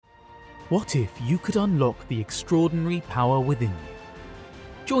What if you could unlock the extraordinary power within you?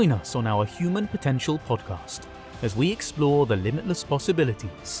 Join us on our Human Potential podcast as we explore the limitless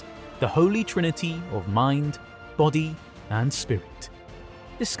possibilities, the holy trinity of mind, body, and spirit.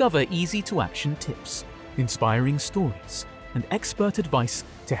 Discover easy-to-action tips, inspiring stories, and expert advice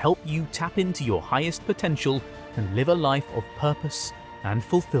to help you tap into your highest potential and live a life of purpose and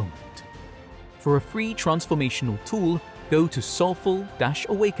fulfillment. For a free transformational tool, go to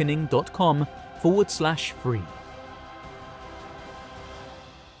soulful-awakening.com/free.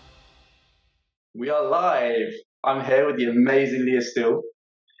 We are live. I'm here with the amazing Leah Steele,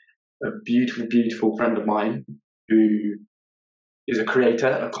 a beautiful, beautiful friend of mine who is a creator,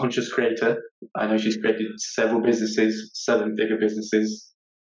 a conscious creator. I know she's created several businesses, 7-figure businesses,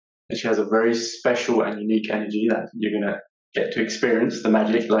 and she has a very special and unique energy that you're going to get to experience the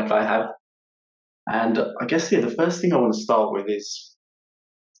magic like I have. And I guess, the first thing I want to start with is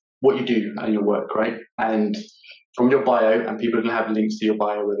what you do and your work, right? And from your bio, and people are going to have links to your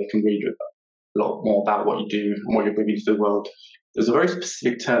bio where they can read a lot more about what you do and what you're bringing to the world. There's a very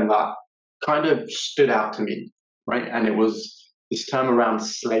specific term that kind of stood out to me, right? And it was this term around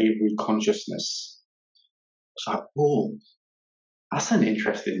slavery consciousness. So, that's an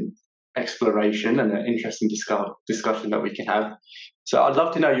interesting exploration and an interesting discussion that we can have. So I'd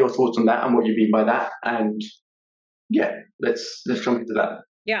love to know your thoughts on that and what you mean by that. And let's jump into that.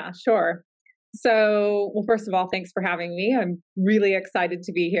 Yeah, sure. So, well, first of all, thanks for having me. I'm really excited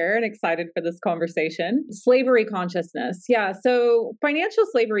to be here and excited for this conversation. Slavery consciousness. Yeah. So financial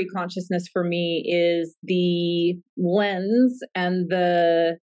slavery consciousness for me is the lens and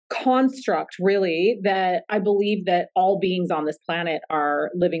the construct, really, that I believe that all beings on this planet are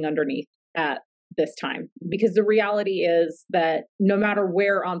living underneath at this time. Because the reality is that no matter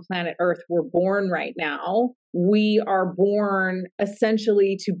where on planet Earth we're born right now, we are born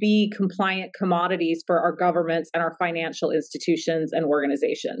essentially to be compliant commodities for our governments and our financial institutions and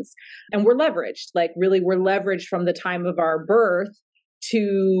organizations. And we're leveraged, we're leveraged from the time of our birth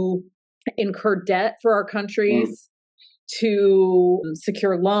to incur debt for our countries, to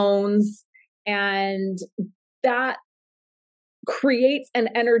secure loans. And that creates an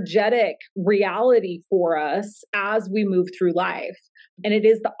energetic reality for us as we move through life. And it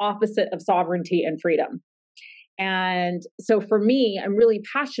is the opposite of sovereignty and freedom. And so for me, I'm really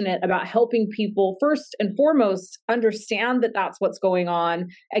passionate about helping people first and foremost understand that that's what's going on,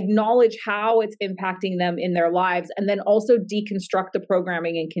 acknowledge how it's impacting them in their lives, and then also deconstruct the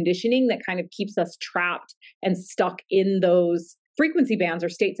programming and conditioning that kind of keeps us trapped and stuck in those frequency bands or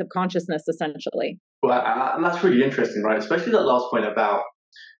states of consciousness, essentially. Well, and that's really interesting, right? Especially that last point about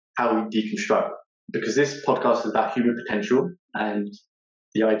how we deconstruct, because this podcast is about human potential, and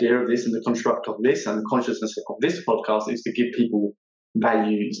the idea of this and the construct of this and the consciousness of this podcast is to give people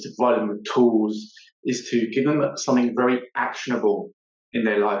value, is to provide them with tools, is to give them something very actionable in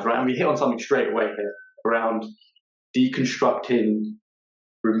their lives, right? And we hit on something straight away here around deconstructing,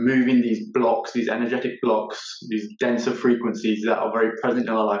 removing these blocks, these energetic blocks, these denser frequencies that are very present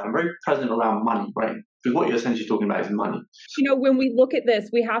in our life and very present around money, right? Because what you're essentially talking about is money. When we look at this,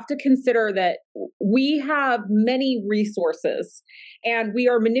 we have to consider that we have many resources and we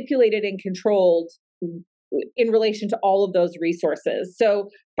are manipulated and controlled in relation to all of those resources. So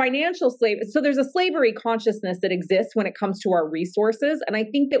there's a slavery consciousness that exists when it comes to our resources. And I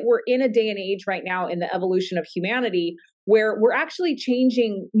think that we're in a day and age right now in the evolution of humanity where we're actually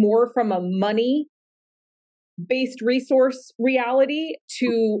changing more from a money-based resource reality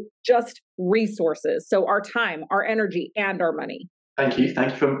to just resources. So our time, our energy, and our money. Thank you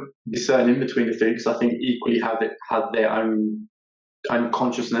for discerning between the two, because I think equally have their own kind of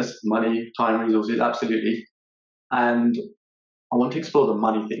consciousness, money, time, resources, absolutely. And I want to explore the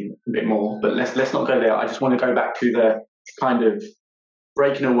money thing a bit more, but let's not go there. I just want to go back to the kind of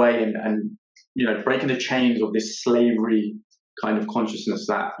breaking away and breaking the chains of this slavery kind of consciousness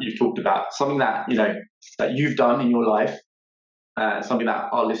that you've talked about. Something that that you've done in your life, something that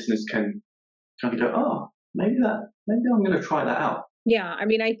our listeners can kind of go, maybe I'm going to try that out. Yeah, I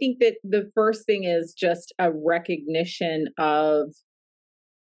mean, I think that the first thing is just a recognition of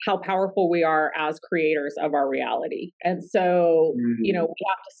how powerful we are as creators of our reality. And so, we have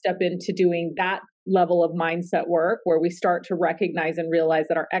to step into doing that level of mindset work where we start to recognize and realize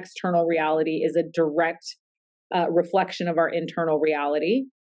that our external reality is a direct reflection of our internal reality.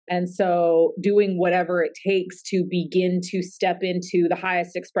 And so doing whatever it takes to begin to step into the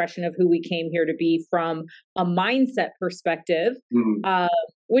highest expression of who we came here to be from a mindset perspective,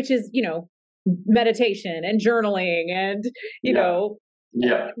 which is, meditation and journaling and,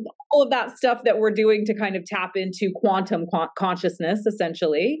 Yeah. All of that stuff that we're doing to kind of tap into quantum consciousness,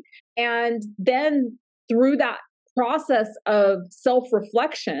 essentially. And then through that process of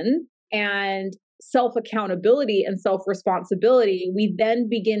self-reflection and self-accountability and self-responsibility, we then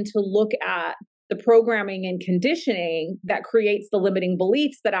begin to look at the programming and conditioning that creates the limiting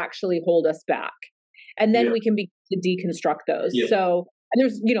beliefs that actually hold us back. And then we can begin to deconstruct those. So and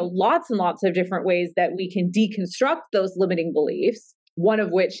there's, lots and lots of different ways that we can deconstruct those limiting beliefs. One of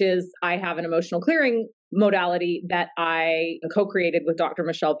which is I have an emotional clearing modality that I co-created with Dr.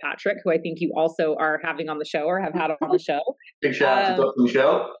 Michelle Patrick, who I think you also are having on the show or have had on the show. Big shout out to Dr.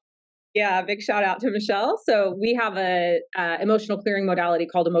 Michelle. Yeah, big shout out to Michelle. So we have a emotional clearing modality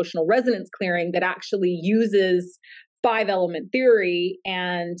called emotional resonance clearing that actually uses 5-element theory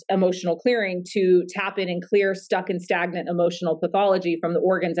and emotional clearing to tap in and clear stuck and stagnant emotional pathology from the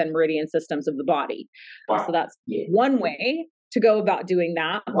organs and meridian systems of the body. Wow. So that's one way to go about doing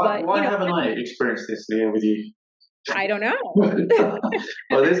that. Why haven't I experienced this with you? I don't know.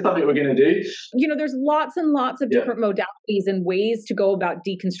 Well, this is something we're going to do. There's lots and lots of different modalities and ways to go about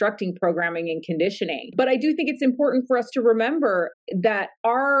deconstructing programming and conditioning. But I do think it's important for us to remember that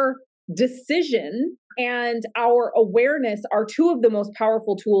our decision and our awareness are two of the most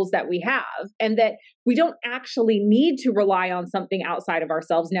powerful tools that we have, and that we don't actually need to rely on something outside of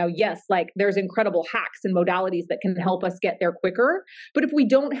ourselves. Now, yes, there's incredible hacks and modalities that can help us get there quicker. But if we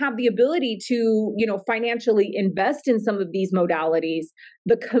don't have the ability to, financially invest in some of these modalities,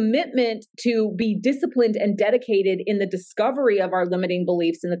 the commitment to be disciplined and dedicated in the discovery of our limiting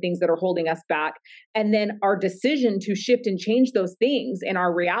beliefs and the things that are holding us back, and then our decision to shift and change those things in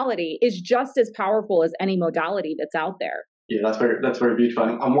our reality is just as powerful as any modality that's out there. Yeah, that's very beautiful.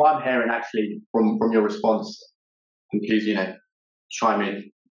 And what I'm hearing actually from your response, and please, chime in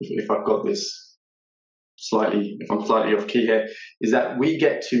if I've got this if I'm slightly off key here, is that we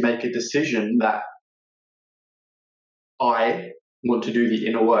get to make a decision that I want to do the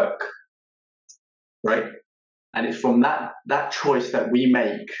inner work, right? And it's from that choice that we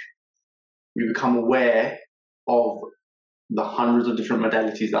make, we become aware of the hundreds of different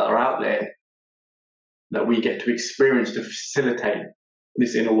modalities that are out there that we get to experience to facilitate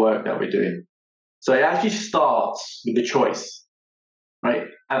this inner work that we're doing. So it actually starts with the choice, right?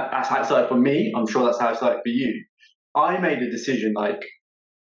 And that's how it started for me. I'm sure that's how it started for you. I made a decision I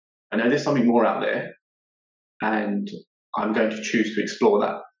know there's something more out there, and I'm going to choose to explore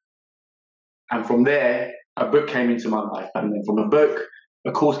that. And from there, a book came into my life. And then from a book,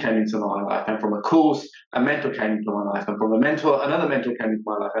 a course came into my life. And from a course, a mentor came into my life. And from a mentor, another mentor came into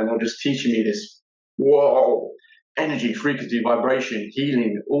my life. And they were just teaching me this, energy, frequency, vibration,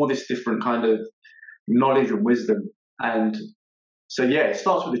 healing, all this different kind of knowledge and wisdom. And so, it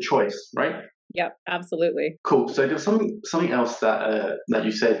starts with a choice, right? Yep, absolutely. Cool. So there's something else that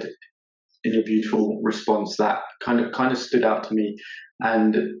you said in your beautiful response that kind of stood out to me,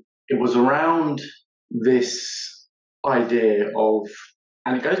 and it was around this idea of,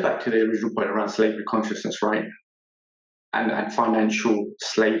 and it goes back to the original point around slavery consciousness, right? And financial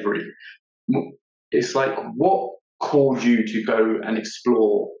slavery. It's what called you to go and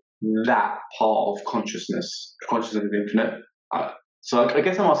explore that part of consciousness of the infinite? So I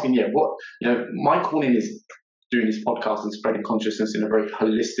guess I'm asking, my calling is doing this podcast and spreading consciousness in a very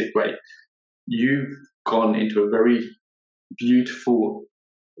holistic way. You've gone into a very beautiful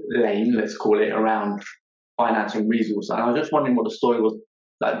lane, let's call it, around finance and resource. And I was just wondering what the story was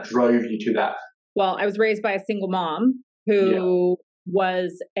that drove you to that. Well, I was raised by a single mom who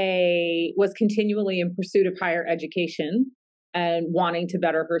was continually in pursuit of higher education and wanting to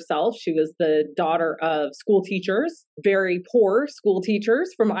better herself. She was the daughter of school teachers, very poor school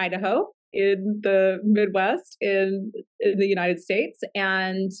teachers from Idaho in the Midwest in the United States.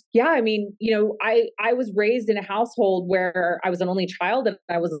 And I was raised in a household where I was an only child and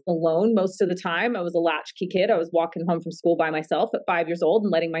I was alone most of the time. I was a latchkey kid. I was walking home from school by myself at 5 years old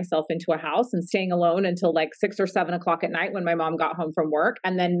and letting myself into a house and staying alone until 6 or 7 o'clock at night when my mom got home from work.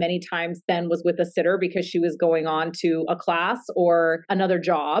 And then many times then was with a sitter because she was going on to a class or another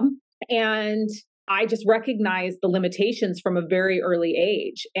job. And I just recognized the limitations from a very early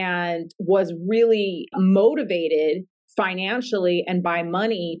age and was really motivated financially and by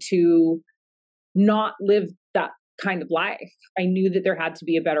money to not live that kind of life. I knew that there had to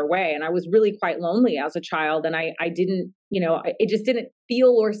be a better way. And I was really quite lonely as a child. And I didn't, it just didn't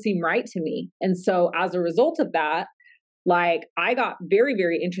feel or seem right to me. And so as a result of that, I got very,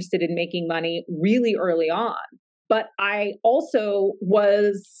 very interested in making money really early on. But I also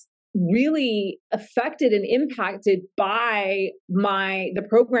was really affected and impacted by the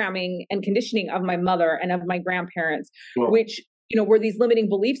programming and conditioning of my mother and of my grandparents, which were these limiting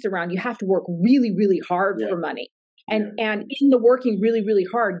beliefs around, you have to work really, really hard for money. And in the working really, really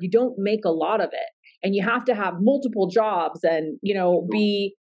hard, you don't make a lot of it. And you have to have multiple jobs and,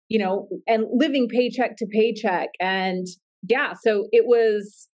 be, and living paycheck to paycheck. And so it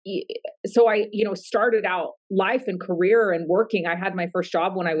was, so I, started out life and career and working. I had my first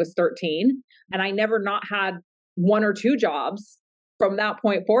job when I was 13, and I never not had one or two jobs from that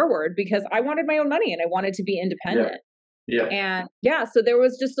point forward because I wanted my own money and I wanted to be independent. And so there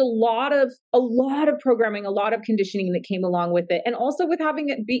was just a lot of programming, a lot of conditioning that came along with it. And also with having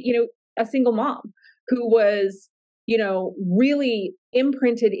it be, a single mom who was, really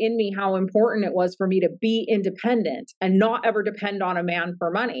imprinted in me how important it was for me to be independent and not ever depend on a man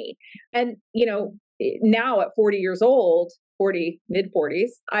for money. And, now at 40 years old, mid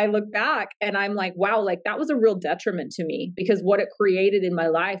 40s, I look back and I'm like, wow, like that was a real detriment to me because what it created in my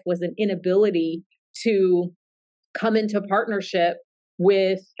life was an inability to come into partnership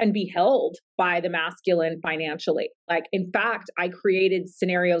with and be held by the masculine financially. Like, in fact, I created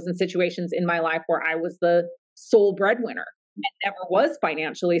scenarios and situations in my life where I was the sole breadwinner and never was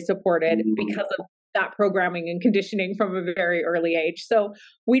financially supported because of that programming and conditioning from a very early age. So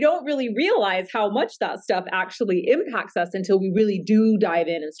we don't really realize how much that stuff actually impacts us until we really do dive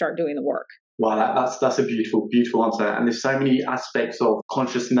in and start doing the work. Wow, that's a beautiful, beautiful answer. And there's so many aspects of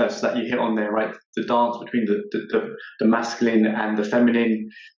consciousness that you hit on there, right? The dance between the masculine and the feminine,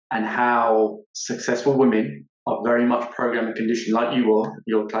 and how successful women are very much programmed and conditioned, like you are.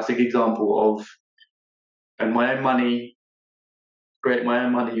 Your classic example of spend my own money, create my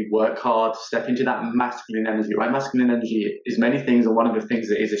own money, work hard, step into that masculine energy, right? Masculine energy is many things, and one of the things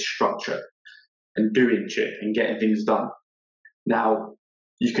that is structure and doing shit and getting things done. Now,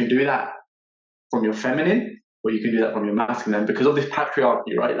 you can do that from your feminine, or you can do that from your masculine. And because of this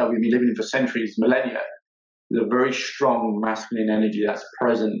patriarchy, right, that we've been living in for centuries, millennia, there's a very strong masculine energy that's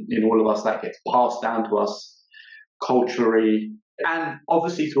present in all of us that gets passed down to us culturally and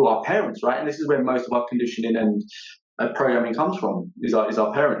obviously through our parents, right? And this is where most of our conditioning and programming comes from, is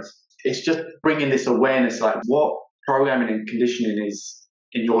our parents. It's just bringing this awareness, like what programming and conditioning is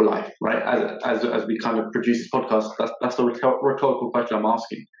in your life, right? As we kind of produce this podcast, that's the rhetorical question I'm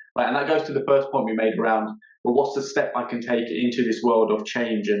asking. Right, and that goes to the first point we made around, well, what's the step I can take into this world of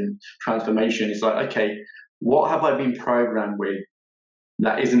change and transformation? It's like, okay, what have I been programmed with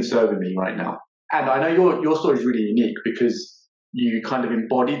that isn't serving me right now? And I know your story is really unique because you kind of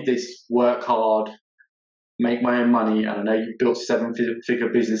embodied this work hard, make my own money, and I know you built 7-figure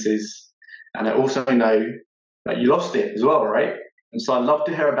businesses, and I also know that you lost it as well, right? And so I'd love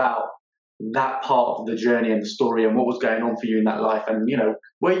to hear about that part of the journey and the story and what was going on for you in that life, and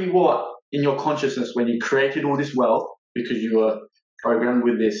where you were in your consciousness when you created all this wealth because you were programmed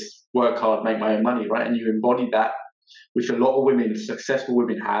with this work hard, make my own money, right? And you embodied that, which a lot of women, successful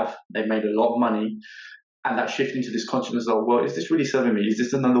women, have. They've made a lot of money, and that shift into this consciousness of, well, is this really serving me? Is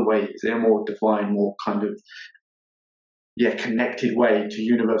this another way? Is there a more divine, more kind of connected way to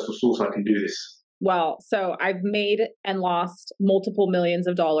universal source I can do this? Well, so I've made and lost multiple millions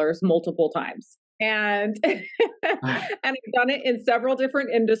of dollars multiple times. And and I've done it in several different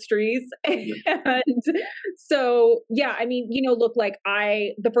industries. And so, I mean, look, like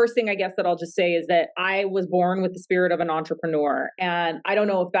the first thing I guess that I'll just say is that I was born with the spirit of an entrepreneur. And I don't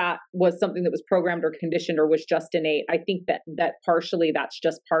know if that was something that was programmed or conditioned or was just innate. I think that partially that's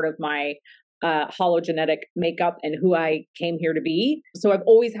just part of my hologenetic makeup and who I came here to be. So I've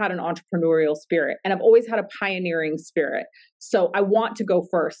always had an entrepreneurial spirit, and I've always had a pioneering spirit. So I want to go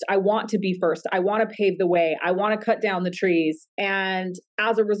first. I want to be first. I want to pave the way. I want to cut down the trees. And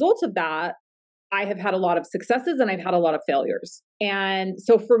as a result of that, I have had a lot of successes and I've had a lot of failures. And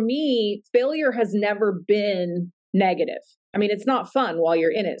so for me, failure has never been negative. I mean, it's not fun while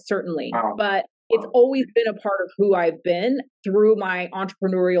you're in it, certainly, but it's always been a part of who I've been through my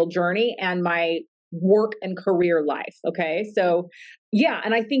entrepreneurial journey and my work and career life. Okay. So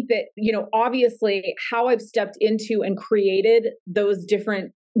and I think that, obviously how I've stepped into and created those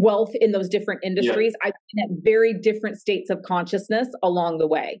different wealth in those different industries, I've been at very different states of consciousness along the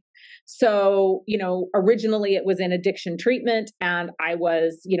way. So, originally it was in addiction treatment, and I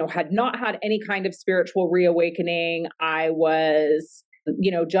was, had not had any kind of spiritual reawakening. I was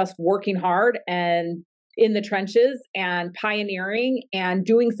just working hard and in the trenches and pioneering and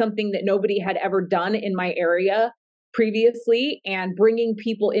doing something that nobody had ever done in my area previously, and bringing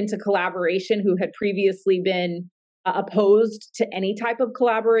people into collaboration who had previously been opposed to any type of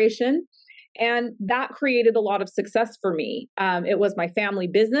collaboration. And that created a lot of success for me. It was my family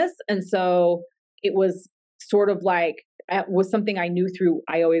business. And so it was sort of like, it was something I knew through,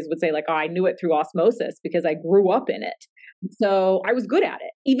 I always would say like, I knew it through osmosis because I grew up in it. So I was good at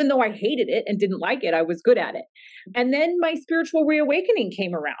it. Even though I hated it and didn't like it, I was good at it. And then my spiritual reawakening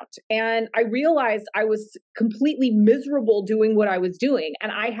came around and I realized I was completely miserable doing what I was doing.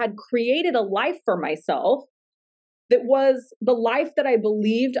 And I had created a life for myself that was the life that I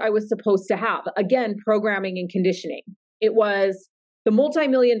believed I was supposed to have. Again, programming and conditioning. It was the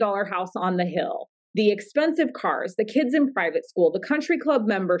multi-million-dollar house on the hill, the expensive cars, the kids in private school, the country club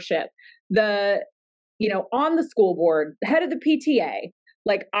membership, the, on the school board, head of the PTA.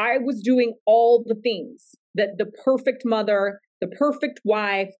 Like I was doing all the things that the perfect mother, the perfect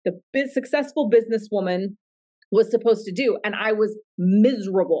wife, the successful businesswoman was supposed to do. And I was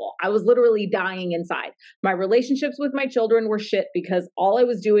miserable. I was literally dying inside. My relationships with my children were shit because all I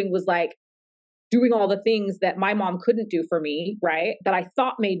was doing was like doing all the things that my mom couldn't do for me, right? That I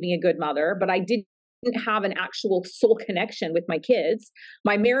thought made me a good mother, but I didn't have an actual soul connection with my kids.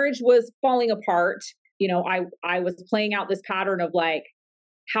 My marriage was falling apart. I was playing out this pattern of like,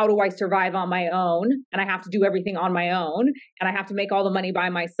 how do I survive on my own? And I have to do everything on my own. And I have to make all the money by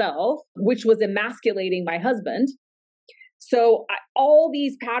myself, which was emasculating my husband. So all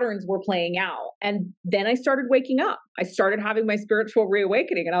these patterns were playing out. And then I started waking up. I started having my spiritual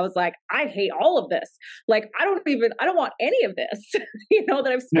reawakening. And I was like, I hate all of this. Like, I don't want any of this,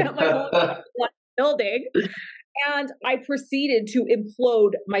 that I've spent my whole life building. And I proceeded to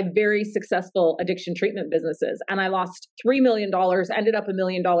implode my very successful addiction treatment businesses. And I lost $3 million, ended up $1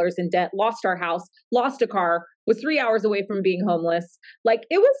 million in debt, lost our house, lost a car, was 3 hours away from being homeless. Like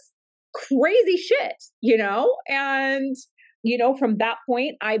it was crazy shit, And, from that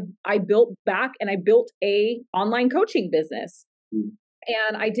point, I built back and I built a online coaching business.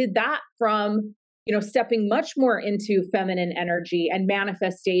 And I did that from, stepping much more into feminine energy and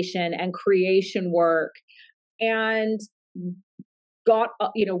manifestation and creation work. And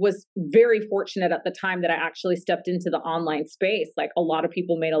was very fortunate at the time that I actually stepped into the online space. Like a lot of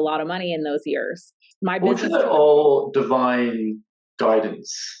people made a lot of money in those years. My business, all divine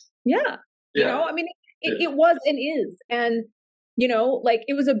guidance. Yeah. It was and is. And,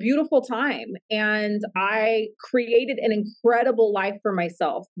 it was a beautiful time. And I created an incredible life for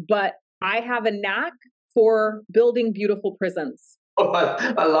myself, but I have a knack for building beautiful prisons. Oh,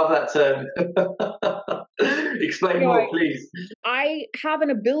 I love that term. Explain more, please. I have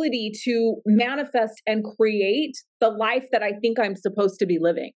an ability to manifest and create the life that I think I'm supposed to be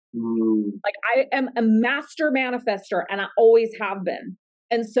living. Like I am a master manifester and I always have been.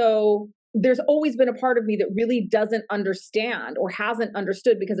 And so there's always been a part of me that really doesn't understand or hasn't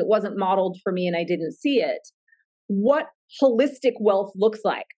understood because it wasn't modeled for me and I didn't see it. What holistic wealth looks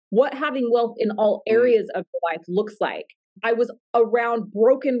like, what having wealth in all areas of your life looks like. I was around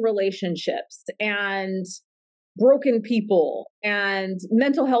broken relationships and broken people and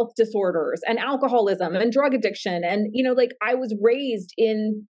mental health disorders and alcoholism and drug addiction. And, I was raised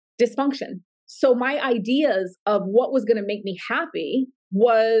in dysfunction. So my ideas of what was going to make me happy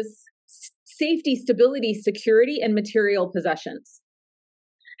was safety, stability, security, and material possessions.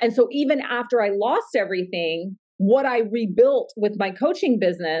 And so even after I lost everything, what I rebuilt with my coaching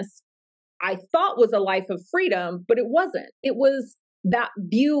business I thought was a life of freedom, but it wasn't. It was that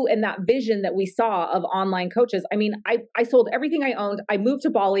view and that vision that we saw of online coaches. I mean, I sold everything I owned. I moved to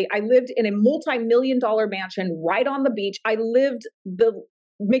Bali. I lived in a multi-million-dollar mansion right on the beach. I lived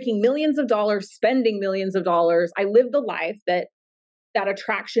making millions of dollars, spending millions of dollars. I lived the life that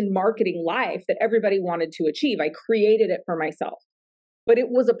attraction marketing life that everybody wanted to achieve. I created it for myself, but it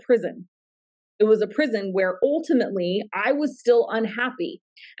was a prison. It was a prison where ultimately I was still unhappy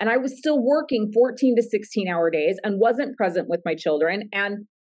and I was still working 14 to 16-hour days and wasn't present with my children. And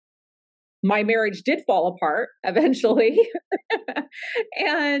my marriage did fall apart eventually.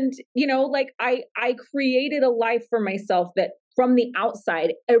 And, I created a life for myself that from the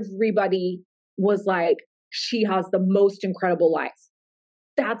outside, everybody was like, she has the most incredible life.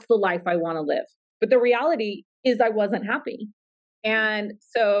 That's the life I want to live. But the reality is I wasn't happy. And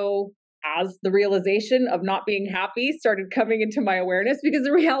so as the realization of not being happy started coming into my awareness, because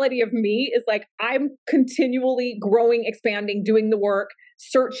the reality of me is like, I'm continually growing, expanding, doing the work,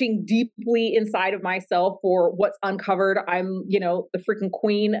 searching deeply inside of myself for what's uncovered. I'm, the freaking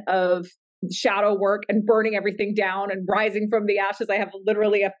queen of shadow work and burning everything down and rising from the ashes. I have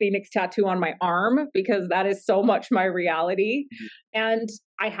literally a phoenix tattoo on my arm because that is so much my reality. And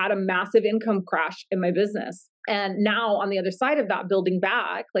I had a massive income crash in my business. And now on the other side of that, building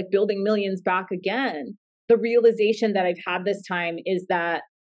back, like building millions back again, the realization that I've had this time is that,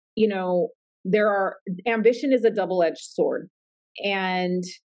 ambition is a double-edged sword and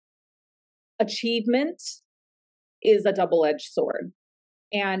achievement is a double-edged sword.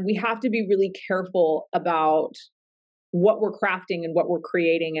 And we have to be really careful about what we're crafting and what we're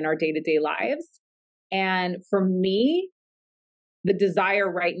creating in our day-to-day lives. And for me, the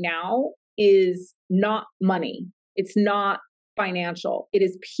desire right now is not money. It's not financial. It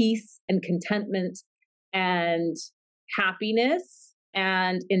is peace and contentment and happiness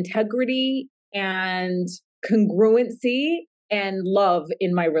and integrity and congruency and love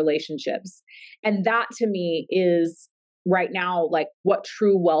in my relationships. And that to me is right now like what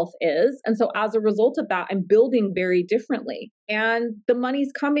true wealth is. And so as a result of that, I'm building very differently and the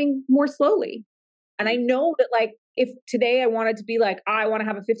money's coming more slowly. And I know that like if today I wanted to be like, I want to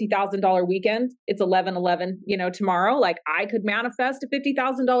have a $50,000 weekend, it's 11/11, tomorrow, like I could manifest a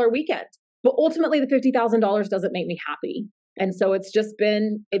 $50,000 weekend. But ultimately the $50,000 doesn't make me happy. And so it's just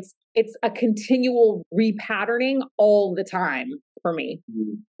been, it's a continual repatterning all the time for me.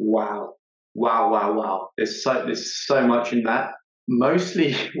 Wow. There's so much in that.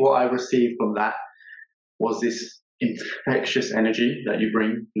 Mostly what I received from that was this infectious energy that you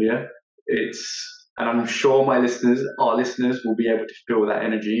bring, Leah. And I'm sure our listeners will be able to feel that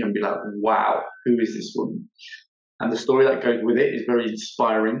energy and be like, wow, who is this woman? And the story that goes with it is very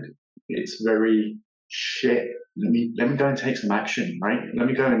inspiring. It's very shit. Let me go and take some action, right? Let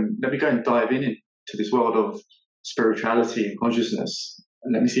me go and dive into this world of spirituality and consciousness,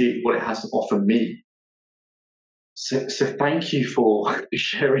 and let me see what it has to offer me. So thank you for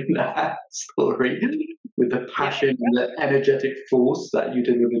sharing that story with the passion and the energetic force that you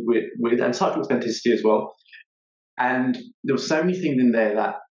delivered with and such authenticity as well. And there were so many things in there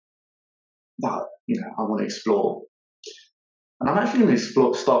that I want to explore. And I'm actually going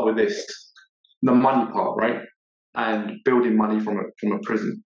to start with this, the money part, right? And building money from a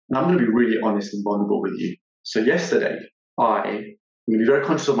prison. And I'm going to be really honest and vulnerable with you. So yesterday, I'm going to be very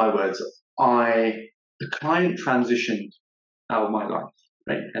conscious of my words. The client transitioned out of my life,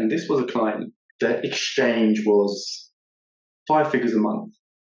 right? And this was a client, the exchange was 5 figures a month,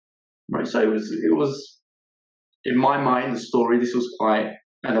 right? So it was in my mind, the story, this was quite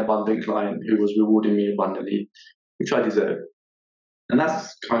an abundant client who was rewarding me abundantly, which I deserved. And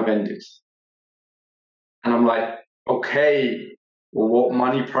that's kind of ended. And I'm like, okay, well, what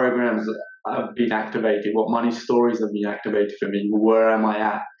money programs have been activated? What money stories have been activated for me? Where am I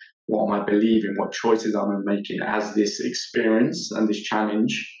at? What am I believing? What choices am I making as this experience and this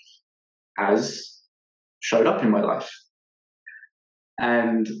challenge has showed up in my life?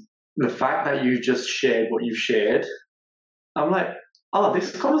 And the fact that you just shared what you shared, I'm like,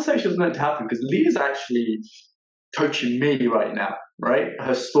 this conversation is meant to happen because Leah's actually coaching me right now, right?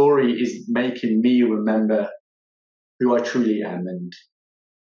 Her story is making me remember who I truly am and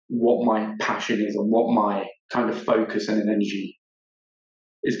what my passion is and what my kind of focus and energy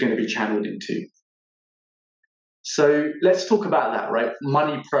is going to be channeled into. So let's talk about that, right?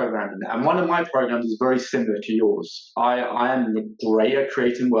 Money programming. And one of my programs is very similar to yours. I am great at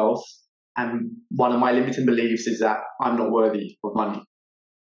creating wealth. And one of my limiting beliefs is that I'm not worthy of money.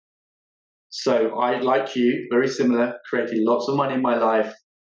 So I, like you, very similar, created lots of money in my life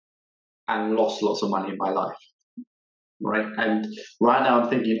and lost lots of money in my life, right? And right now I'm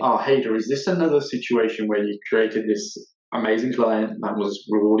thinking, Haider, is this another situation where you created this amazing client that was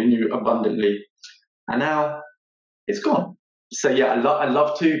rewarding you abundantly, and now it's gone? So yeah, I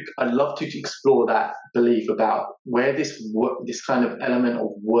love to explore that belief about where this kind of element of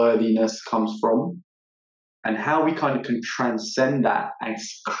worthiness comes from, and how we kind of can transcend that and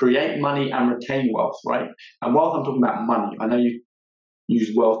create money and retain wealth, right? And while I'm talking about money, I know you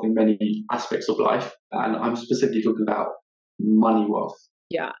use wealth in many aspects of life, and I'm specifically talking about money wealth.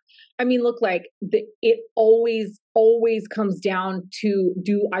 Yeah. I mean, look, it always comes down to,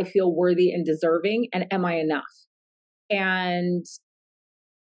 do I feel worthy and deserving, and am I enough? And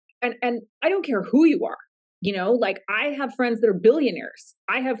I don't care who you are, I have friends that are billionaires.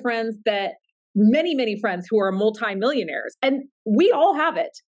 I have friends that many friends who are multimillionaires, and we all have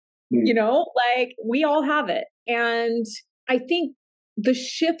it, we all have it. And I think the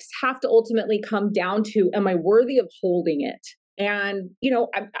shifts have to ultimately come down to, am I worthy of holding it? And,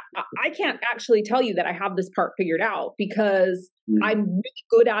 I can't actually tell you that I have this part figured out, because I'm really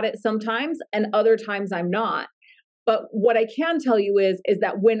good at it sometimes and other times I'm not. But what I can tell you is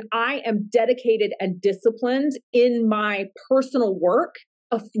that when I am dedicated and disciplined in my personal work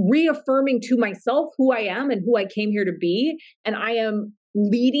of reaffirming to myself who I am and who I came here to be, and I am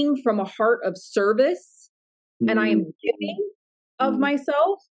leading from a heart of service, and I am giving of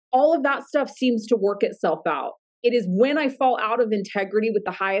myself, all of that stuff seems to work itself out. It is when I fall out of integrity with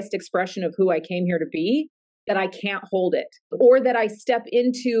the highest expression of who I came here to be that I can't hold it, or that I step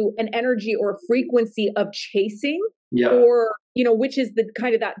into an energy or frequency of chasing, or, which is the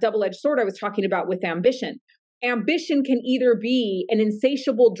kind of that double-edged sword I was talking about with ambition. ambition can either be an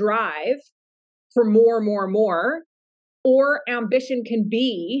insatiable drive for more, more, more, or ambition can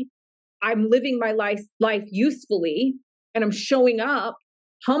be I'm living my life usefully and I'm showing up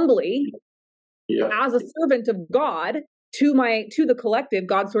humbly as a servant of God to the collective,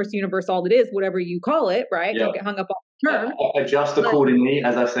 God, source, universe, all that is, whatever you call it, right? Don't get hung up on the term. Adjust accordingly,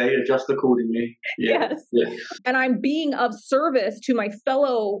 as I say, adjust accordingly. Yes. And I'm being of service to my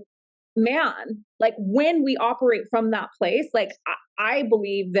fellow man. Like when we operate from that place, like I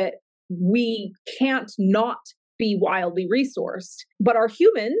believe that we can't not be wildly resourced, but our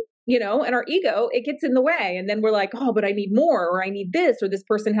human, and our ego, it gets in the way. And then we're like, oh, but I need more, or I need this, or this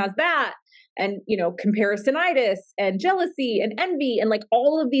person has that. And, comparisonitis and jealousy and envy and like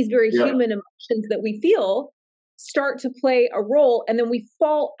all of these very human emotions that we feel start to play a role. And then we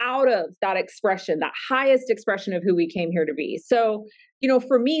fall out of that expression, that highest expression of who we came here to be. So,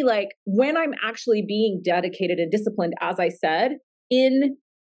 for me, like when I'm actually being dedicated and disciplined, as I said, in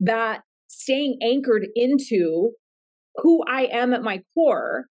that staying anchored into who I am at my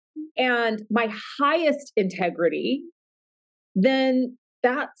core and my highest integrity, then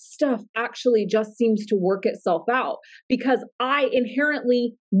that stuff actually just seems to work itself out because I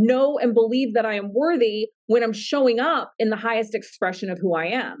inherently know and believe that I am worthy when I'm showing up in the highest expression of who I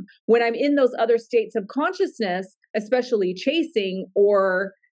am. When I'm in those other states of consciousness, especially chasing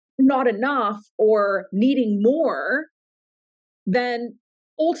or not enough or needing more, then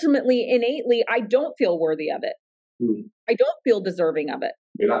ultimately, innately, I don't feel worthy of it. I don't feel deserving of it.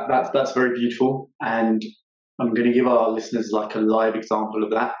 Yeah, that's very beautiful. And I'm going to give our listeners like a live example of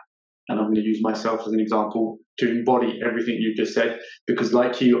that. And I'm going to use myself as an example to embody everything you've just said. Because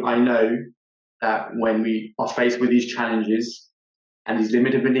like you, I know that when we are faced with these challenges and these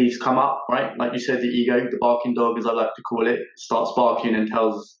limited beliefs come up, right? Like you said, the ego, the barking dog, as I like to call it, starts barking and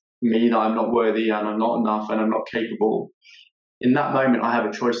tells me that I'm not worthy and I'm not enough and I'm not capable. In that moment, I have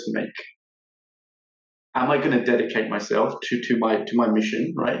a choice to make. Am I going to dedicate myself to my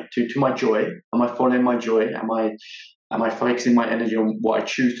mission, right? To my joy? Am I following my joy? Am I focusing my energy on what I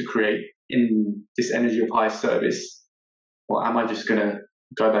choose to create in this energy of high service? Or am I just going to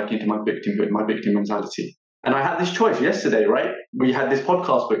go back into my victim mentality? And I had this choice yesterday, right? We had this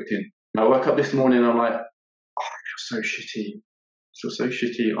podcast booked in. And I woke up this morning and I'm like, oh, I feel so shitty. I feel so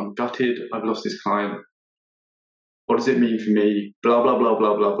shitty. I'm gutted. I've lost this client. What does it mean for me? Blah, blah, blah,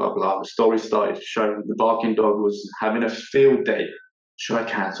 blah, blah, blah, blah. The story started to show the barking dog was having a field day. Should I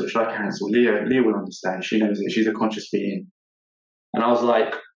cancel? Should I cancel? Leah will understand. She knows it. She's a conscious being. And I was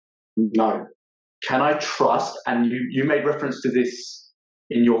like, no. Can I trust? And you made reference to this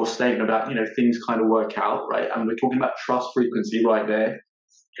in your statement about, things kind of work out, right? And we're talking about trust frequency right there.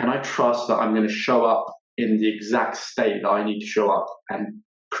 Can I trust that I'm going to show up in the exact state that I need to show up and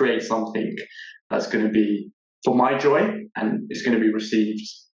create something that's going to be for my joy and it's going to be received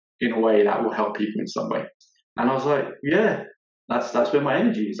in a way that will help people in some way? And I was like, yeah, that's where my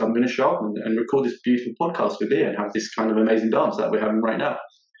energy is. I'm going to show up and record this beautiful podcast with Leah and have this kind of amazing dance that we're having right now.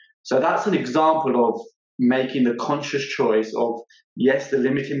 So that's an example of making the conscious choice of, yes, the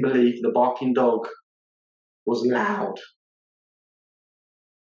limiting belief, the barking dog was loud.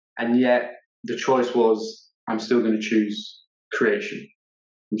 And yet the choice was, I'm still going to choose creation.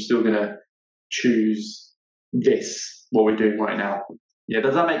 I'm still going to choose this, what we're doing right now. Yeah,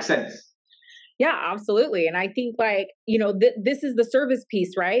 does that make sense? Yeah, absolutely. And I think this is the service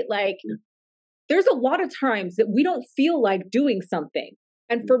piece, right? Like there's a lot of times that we don't feel like doing something.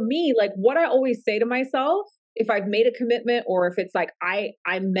 And for me, like what I always say to myself, if I've made a commitment or if it's like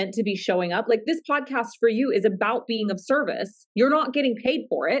I'm meant to be showing up, like this podcast for you is about being of service. You're not getting paid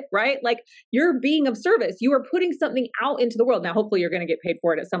for it, right? Like you're being of service. You are putting something out into the world. Now, hopefully you're going to get paid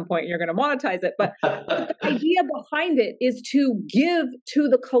for it at some point and you're going to monetize it. But the idea behind it is to give to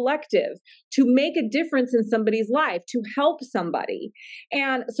the collective, to make a difference in somebody's life, to help somebody.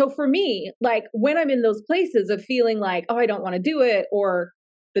 And so for me, like when I'm in those places of feeling like, oh, I don't want to do it, or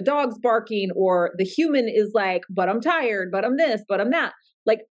the dog's barking, or the human is like, but I'm tired, but I'm this, but I'm that.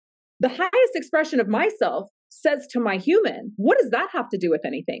 Like the highest expression of myself says to my human, what does that have to do with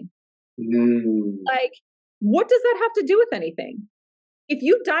anything? Like, what does that have to do with anything? If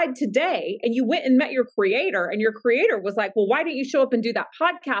you died today and you went and met your creator and your creator was like, well, why didn't you show up and do that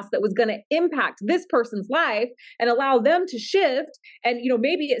podcast that was going to impact this person's life and allow them to shift? And,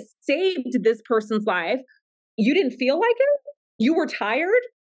 maybe it saved this person's life. You didn't feel like it? You were tired?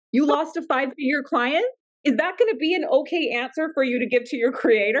 You lost a 5-figure client? Is that going to be an okay answer for you to give to your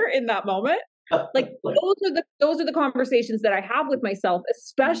creator in that moment? Like those are the conversations that I have with myself,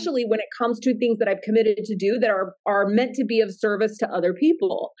 especially when it comes to things that I've committed to do that are meant to be of service to other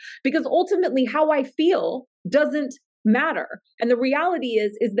people. Because ultimately how I feel doesn't matter. And the reality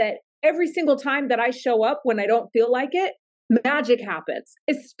is that every single time that I show up when I don't feel like it, magic happens,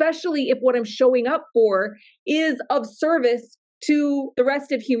 especially if what I'm showing up for is of service to the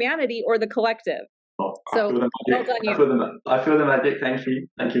rest of humanity or the collective. Oh, so, well done you. I feel the magic. Thank you.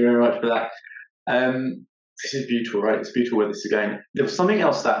 Thank you very much for that. This is beautiful, right? It's beautiful where this is going. There was something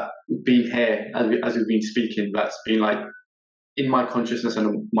else that been here as we've been speaking that's been like in my consciousness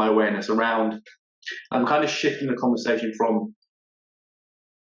and my awareness around. I'm kind of shifting the conversation from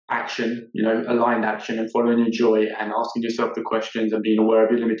action, aligned action and following your joy and asking yourself the questions and being aware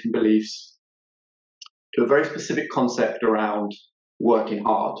of your limiting beliefs, to a very specific concept around working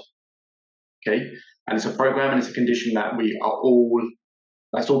hard. Okay? And it's a program and it's a condition that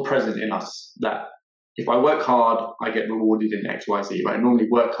that's all present in us. That if I work hard, I get rewarded in X, Y, Z. Right? I normally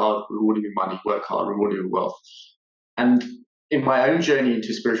work hard, rewarded with money, work hard, rewarded with wealth. And in my own journey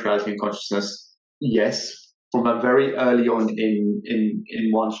into spirituality and consciousness, yes, from a very early on in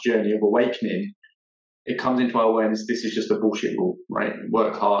one's journey of awakening, it comes into our awareness, this is just a bullshit rule, right?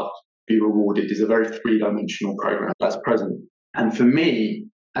 Work hard, be rewarded is a very three-dimensional program that's present. And for me,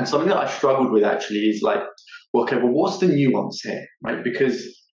 and something that I struggled with actually is like, okay, well, what's the nuance here, right? Because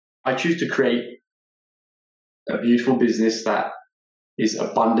I choose to create a beautiful business that is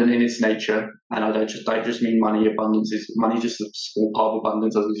abundant in its nature. And I don't just mean money. Abundance is money, just a small part of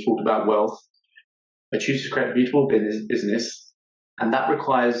abundance, as we talked about wealth. I choose to create a beautiful business, and that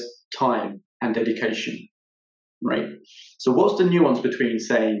requires time and dedication, right? So what's the nuance between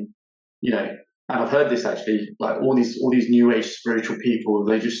saying, and I've heard this actually, like all these new age spiritual people,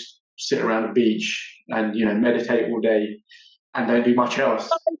 they just sit around a beach and, meditate all day and don't do much else.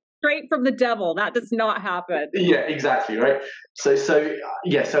 Straight from the devil. That does not happen. Yeah, exactly, right? So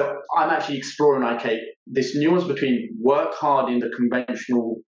I'm actually exploring, okay, this nuance between work hard in the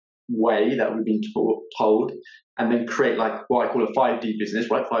conventional way that we've been told, and then create like what I call a 5D business,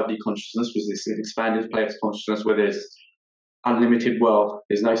 right? 5D consciousness was this expanded place of consciousness where there's unlimited wealth,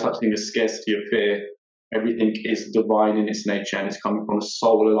 there's no such thing as scarcity or fear, everything is divine in its nature and it's coming from a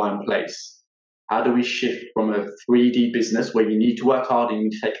soul-aligned place. How do we shift from a 3D business where you need to work hard and you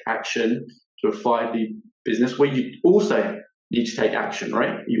need to take action to a 5D business where you also need to take action,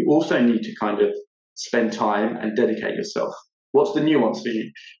 right? You also need to kind of spend time and dedicate yourself. What's the nuance for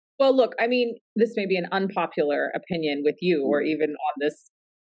you? Well, look, I mean, this may be an unpopular opinion with you or even on this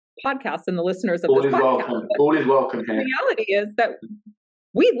podcast and the listeners of this podcast. All is welcome here. The reality is that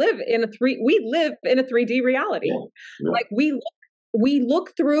we live in a 3D reality. Yeah. Like we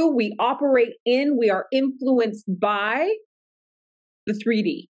look through, we operate in, we are influenced by the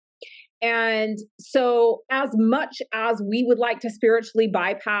 3D. And so as much as we would like to spiritually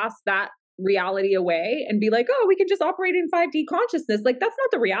bypass that reality away and be like, oh, we can just operate in 5D consciousness. Like, that's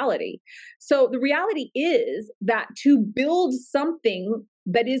not the reality. So the reality is that to build something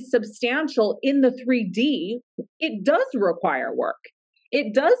that is substantial in the 3D, it does require work.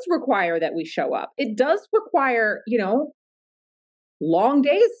 It does require that we show up. It does require, long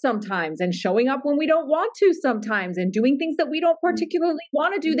days sometimes and showing up when we don't want to sometimes and doing things that we don't particularly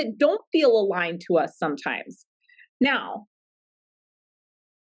want to do that don't feel aligned to us sometimes. Now,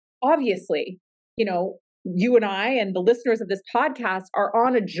 obviously, you and I and the listeners of this podcast are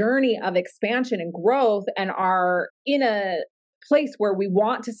on a journey of expansion and growth and are in a place where we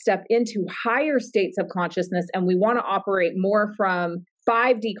want to step into higher states of consciousness and we want to operate more from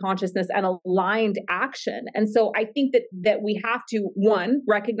 5D consciousness and aligned action. And so I think that we have to, one,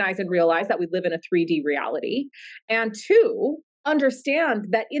 recognize and realize that we live in a 3D reality, and two, understand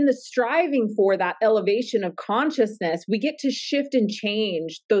that in the striving for that elevation of consciousness, we get to shift and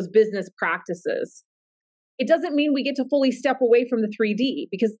change those business practices. It doesn't mean we get to fully step away from the 3D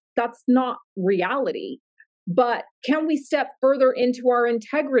because that's not reality. But can we step further into our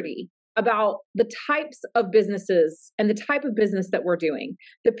integrity about the types of businesses and the type of business that we're doing,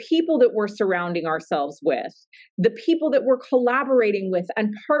 the people that we're surrounding ourselves with, the people that we're collaborating with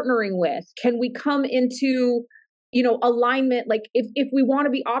and partnering with? Can we come into alignment? Like if we want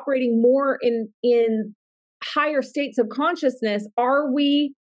to be operating more in higher states of consciousness, are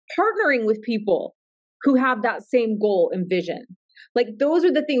we partnering with people who have that same goal and vision? Like, those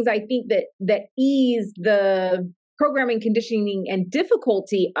are the things I think that ease the programming, conditioning, and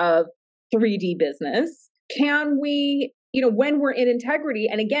difficulty of 3D business. Can we, when we're in integrity,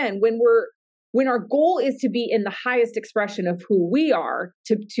 and again, when our goal is to be in the highest expression of who we are,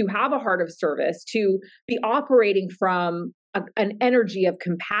 to have a heart of service, to be operating from an energy of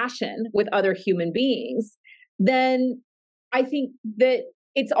compassion with other human beings, then I think that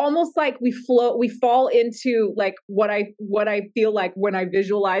it's almost like we fall into like what I feel like when I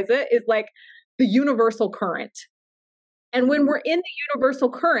visualize it is like the universal current. And when we're in the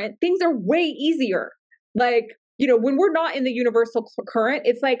universal current, things are way easier. Like, when we're not in the universal current,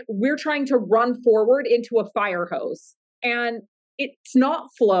 it's like we're trying to run forward into a fire hose. And it's not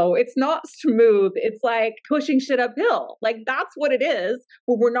flow. It's not smooth. It's like pushing shit uphill. Like that's what it is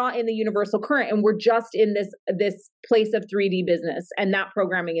when we're not in the universal current and we're just in this place of 3D business and that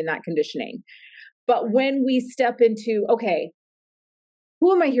programming and that conditioning. But when we step into, okay,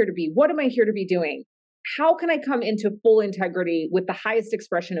 who am I here to be? What am I here to be doing? How can I come into full integrity with the highest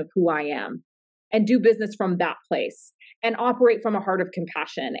expression of who I am and do business from that place and operate from a heart of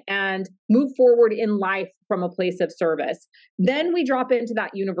compassion and move forward in life from a place of service? Then we drop into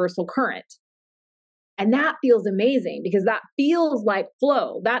that universal current. And that feels amazing because that feels like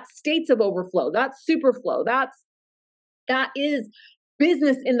flow. That's states of overflow. That's super flow. That is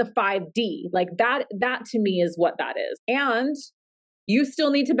business in the 5D. Like that to me is what that is. And you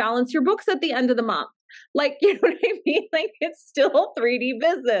still need to balance your books at the end of the month. Like, you know what I mean? Like it's still 3D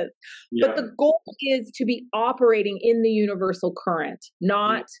business. Yeah. But the goal is to be operating in the universal current,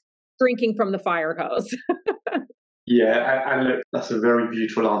 not drinking from the fire hose. Yeah, and look, that's a very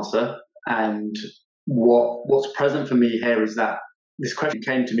beautiful answer. And what's present for me here is that this question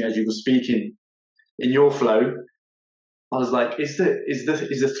came to me as you were speaking in your flow. I was like, is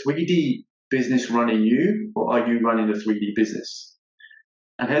the 3D business running you, or are you running the 3D business?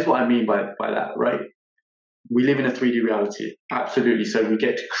 And here's what I mean by that, right? We live in a 3D reality, absolutely. So we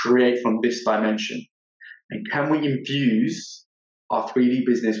get to create from this dimension. And can we infuse our 3D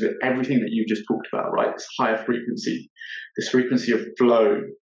business with everything that you just talked about, right? This higher frequency, this frequency of flow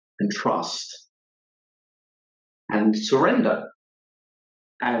and trust and surrender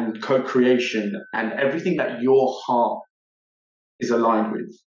and co-creation and everything that your heart is aligned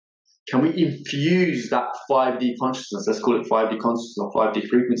with. Can we infuse that 5D consciousness, let's call it 5D consciousness or 5D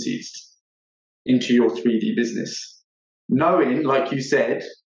frequencies, into your 3D business? Knowing, like you said,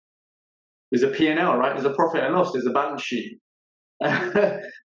 there's a P&L, right? There's a profit and loss, there's a balance sheet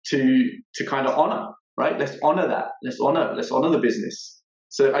to kind of honor, right? Let's honor that. Let's honor the business.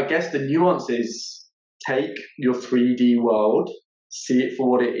 So I guess the nuance is take your 3D world, see it for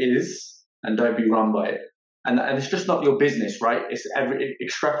what it is, and don't be run by it. And it's just not your business, right? It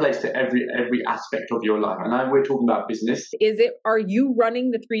extrapolates to every aspect of your life. And now we're talking about business. Are you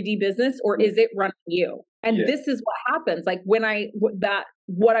running the 3D business or is it running you? And this is what happens. Like what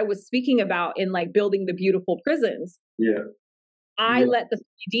I was speaking about in like building the beautiful prisons. Yeah. I let the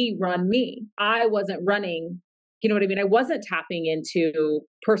 3D run me. I wasn't running, you know what I mean? I wasn't tapping into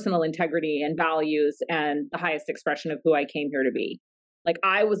personal integrity and values and the highest expression of who I came here to be. Like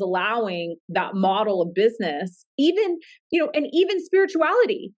I was allowing that model of business, even, and even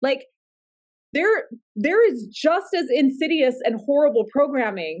spirituality. Like there is just as insidious and horrible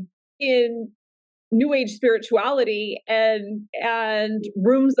programming in New Age spirituality and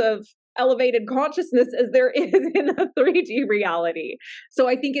rooms of elevated consciousness as there is in a 3D reality. So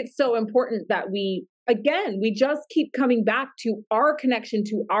I think it's so important that we just keep coming back to our connection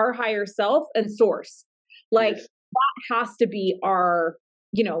to our higher self and source. Like that has to be our,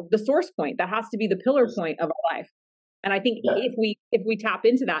 the source point. That has to be the pillar point of our life. And I think if we tap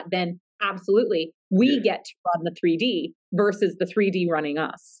into that, then absolutely we get to run the 3D versus the 3D running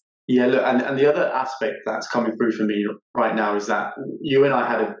us. Yeah, look, and the other aspect that's coming through for me right now is that you and I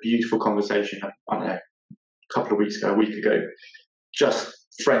had a beautiful conversation, I don't know, a week ago, just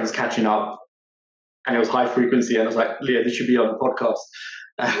friends catching up, and it was high frequency, and I was like, Leah, this should be on the podcast.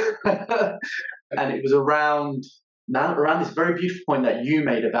 And it was around this very beautiful point that you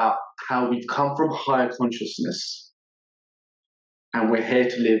made about how we've come from higher consciousness and we're here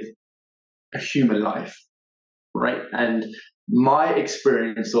to live a human life, right? And my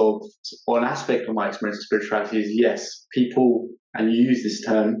experience or an aspect of my experience of spirituality is, yes, people, and you use this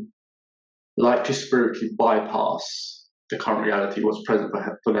term, like to spiritually bypass the current reality, what's present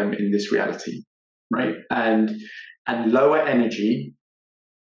for them in this reality, right? And lower energy,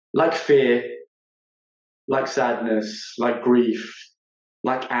 like fear, like sadness, like grief,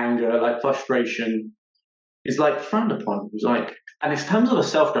 like anger, like frustration, is like frowned upon. It's like, and in terms of a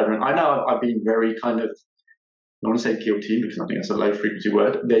self-judgment, I know I've been very kind of, I don't want to say guilty because I think that's a low frequency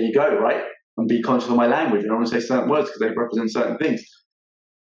word. There you go, right? And be conscious of my language. I don't want to say certain words because they represent certain things.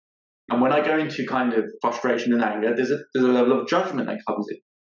 And when I go into kind of frustration and anger, there's a level of judgment that covers it.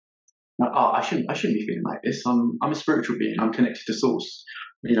 Like, I shouldn't be feeling like this. I'm a spiritual being. I'm connected to source.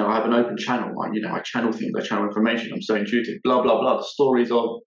 I have an open channel. I channel things. I channel information. I'm so intuitive. Blah blah blah. The stories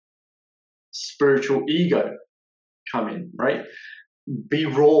of spiritual ego come in, right? Be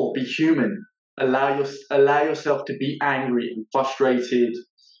raw. Be human. Allow yourself to be angry and frustrated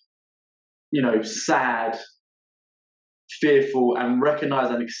sad, fearful, and recognize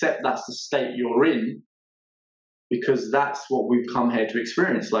and accept that's the state you're in, because that's what we've come here to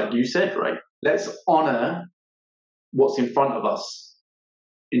experience. Like you said, right? Let's honor what's in front of us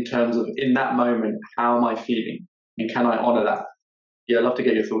in terms of, in that moment, how am I feeling? And can I honor that? Yeah, I'd love to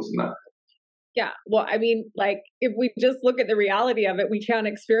get your thoughts on that. Yeah. Well, I mean, like, if we just look at the reality of it, we can't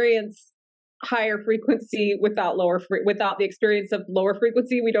experience higher frequency without without the experience of lower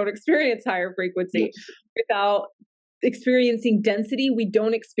frequency. We don't experience higher frequency. Yes. Without experiencing density, we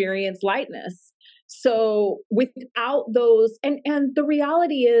don't experience lightness. So without those, and the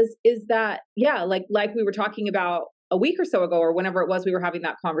reality is that, yeah, like we were talking about a week or so ago, or whenever it was we were having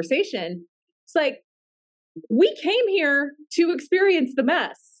that conversation, it's like, we came here to experience the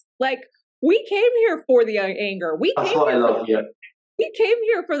mess. Like, we came here for the anger. That's what I love. Yeah. We came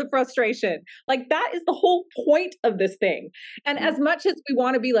here for the frustration. Like, that is the whole point of this thing. And as much as we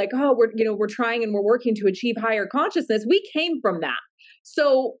want to be like, oh, we're trying and we're working to achieve higher consciousness, we came from that.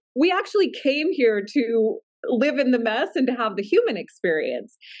 So we actually came here to live in the mess and to have the human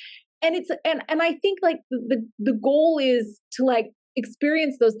experience. And and I think, like, the goal is to, like,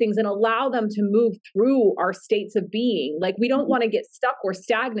 experience those things and allow them to move through our states of being. Like, we don't want to get stuck or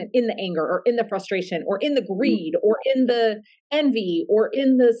stagnant in the anger or in the frustration or in the greed or in the envy or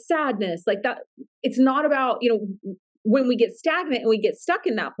in the sadness. Like, that, it's not about, when we get stagnant and we get stuck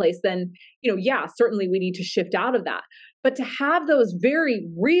in that place, then, yeah, certainly we need to shift out of that. But to have those very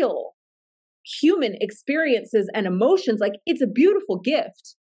real human experiences and emotions, like, it's a beautiful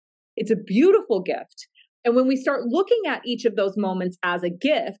gift. It's a beautiful gift. And when we start looking at each of those moments as a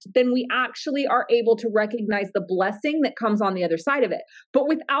gift, then we actually are able to recognize the blessing that comes on the other side of it. But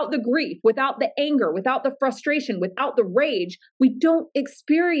without the grief, without the anger, without the frustration, without the rage, we don't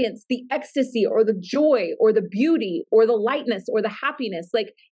experience the ecstasy or the joy or the beauty or the lightness or the happiness.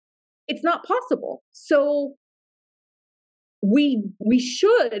 Like, it's not possible. So we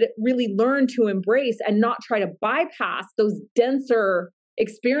should really learn to embrace and not try to bypass those denser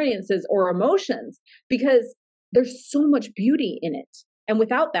experiences or emotions, because there's so much beauty in it. And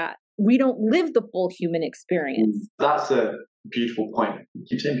without that, we don't live the full human experience. That's a beautiful point. You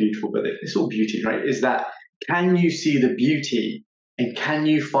keep saying beautiful, but it's all beauty, right? Is that, can you see the beauty and can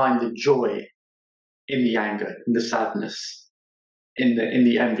you find the joy in the anger, in the sadness, in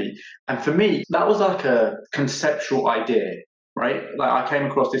the envy? And for me, that was like a conceptual idea, right? Like, I came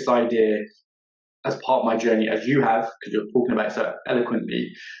across this idea as part of my journey, as you have, because you're talking about it so eloquently.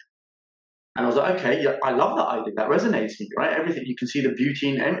 And I was like, okay, yeah, I love that idea. That resonates with me, right? Everything, you can see the beauty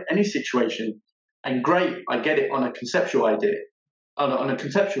in any situation. And great, I get it on a conceptual idea, on a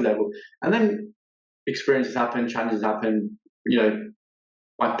conceptual level. And then experiences happen, challenges happen.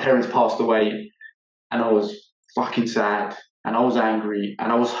 My parents passed away, and I was fucking sad, and I was angry,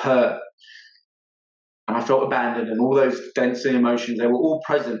 and I was hurt, and I felt abandoned, and all those dense emotions, they were all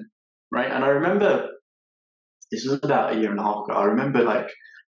present. Right. And I remember, this was about 1.5 years ago. I remember, like, I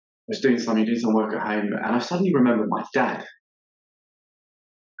was doing some work at home, and I suddenly remembered my dad.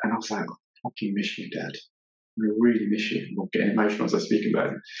 And I was like, I fucking miss you, Dad. I really miss you. I'm not getting emotional as I speak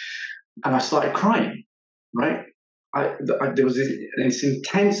about it. And I started crying, right? There was this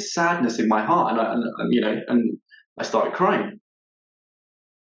intense sadness in my heart, and I started crying.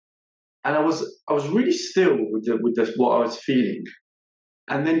 And I was really still with what I was feeling.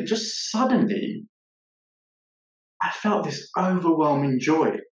 And then just suddenly, I felt this overwhelming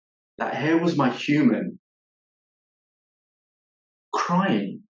joy that here was my human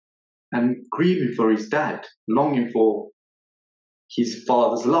crying and grieving for his dad, longing for his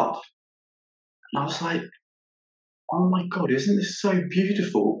father's love. And I was like, oh my God, isn't this so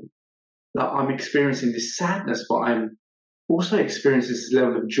beautiful that I'm experiencing this sadness, but I'm also experiencing this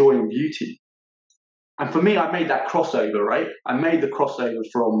level of joy and beauty? And for me, I made that crossover, right? I made the crossover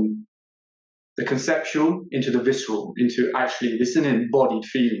from the conceptual into the visceral, into actually, this is an embodied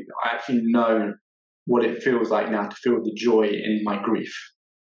feeling. I actually know what it feels like now to feel the joy in my grief.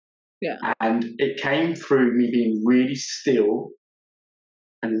 Yeah. And it came through me being really still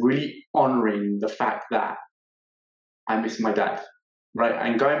and really honoring the fact that I miss my dad, right?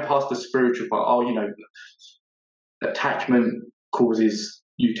 And going past the spiritual part, attachment causes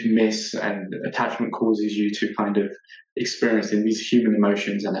you to miss, and attachment causes you to kind of experience in these human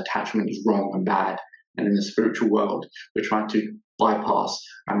emotions, and attachment is wrong and bad. And in the spiritual world, we're trying to bypass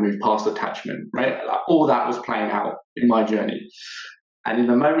and move past attachment, right? All that was playing out in my journey. And in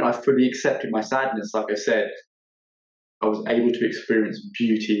the moment I fully accepted my sadness, like I said, I was able to experience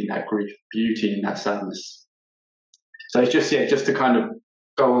beauty in that grief, beauty in that sadness. So it's just to kind of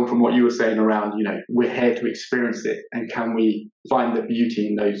go on from what you were saying around, we're here to experience it, and can we find the beauty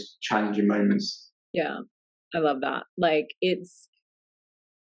in those challenging moments? Yeah, I love that. Like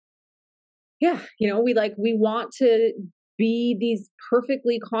we want to be these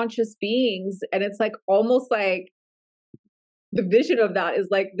perfectly conscious beings, and it's like almost like the vision of that is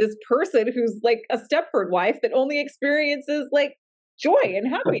like this person who's like a Stepford wife that only experiences like joy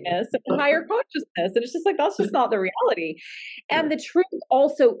and happiness and higher consciousness. And it's just like, that's just not the reality. And the truth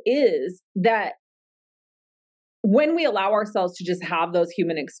also is that when we allow ourselves to just have those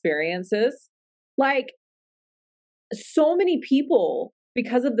human experiences, like so many people,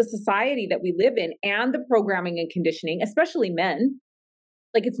 because of the society that we live in and the programming and conditioning, especially men,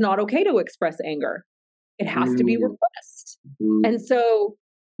 like it's not okay to express anger. It has to be repressed. And so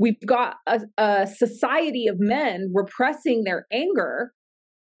we've got a society of men repressing their anger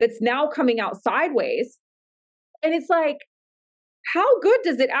that's now coming out sideways. And it's like, how good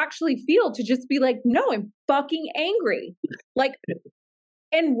does it actually feel to just be like, no, I'm fucking angry, like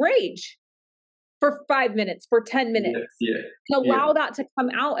enrage for 5 minutes, for 10 minutes, and allow that to come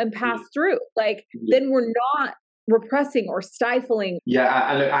out and pass through. Like then we're not repressing or stifling.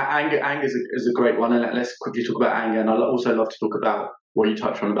 Yeah, and look, anger is a great one, and let's quickly talk about anger. And I'd also love to talk about what you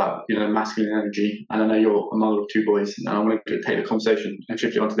touched on about masculine energy. And I know you're a mother of 2 boys, and I'm going to take the conversation and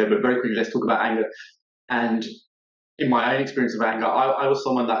shift it onto there. But very quickly, let's talk about anger. And in my own experience of anger, I was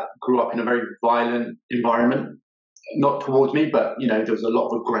someone that grew up in a very violent environment, not towards me, but there was a lot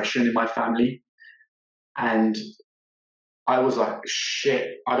of aggression in my family, and I was like,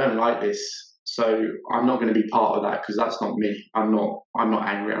 shit, I don't like this. So I'm not going to be part of that because that's not me. I'm not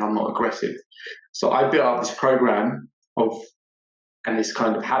angry and I'm not aggressive. So I built up this program and this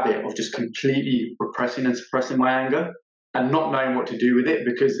kind of habit of just completely repressing and suppressing my anger and not knowing what to do with it,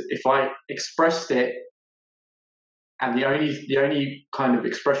 because if I expressed it, and the only kind of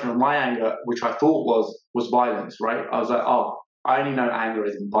expression of my anger, which I thought was violence, right? I was like, oh, I only know anger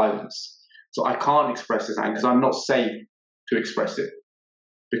is in violence. So I can't express this anger because I'm not safe to express it,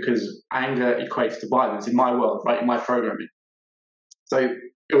 because anger equates to violence in my world, right, in my programming. So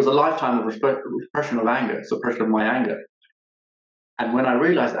it was a lifetime of repression of anger, suppression of my anger. And when I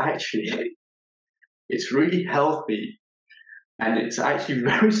realized, actually, it's really healthy and it's actually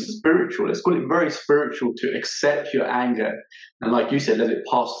very spiritual, let's call it very spiritual, to accept your anger. And like you said, let it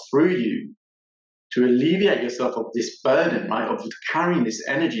pass through you, to alleviate yourself of this burden, right, of carrying this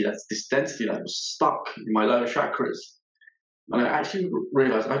energy, this density that was stuck in my lower chakras. And I actually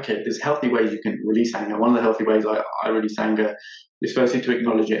realized, okay, there's healthy ways you can release anger. One of the healthy ways I release anger is firstly to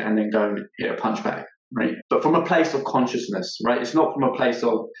acknowledge it and then go and hit a punch back, right? But from a place of consciousness, right? It's not from a place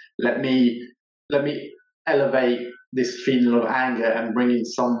of let me elevate this feeling of anger and bring in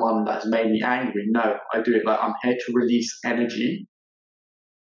someone that's made me angry. No, I do it like I'm here to release energy,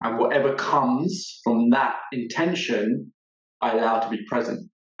 and whatever comes from that intention, I allow to be present,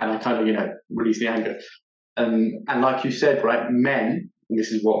 and I kind of release the anger. And like you said, right, men, and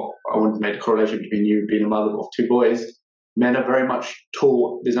this is what I wanted to make a correlation between you being a mother of 2 boys, men are very much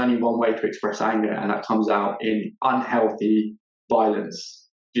taught there's only one way to express anger, and that comes out in unhealthy violence.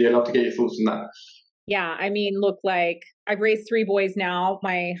 Yeah, I'd love to get your thoughts on that. Yeah, I mean, look, like I've raised 3 boys now.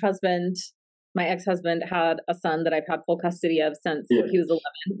 My ex-husband had a son that I've had full custody of since he was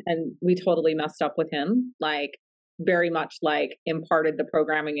 11, and we totally messed up with him. Like very much like imparted the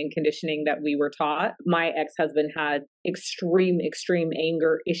programming and conditioning that we were taught. My ex-husband had extreme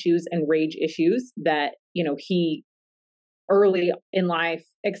anger issues and rage issues that, he early in life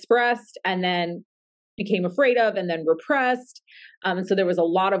expressed and then became afraid of and then repressed. And so there was a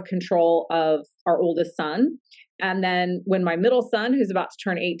lot of control of our oldest son. And then when my middle son, who's about to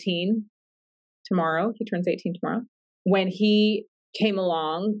turn 18 tomorrow, he turns 18 tomorrow, when he came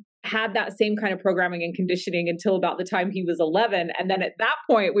along, had that same kind of programming and conditioning until about the time he was 11. And then at that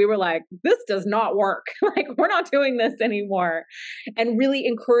point, we were like, this does not work. Like, we're not doing this anymore. And really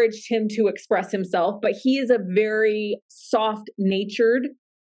encouraged him to express himself. But he is a very soft-natured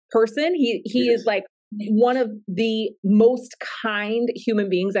person. He is like one of the most kind human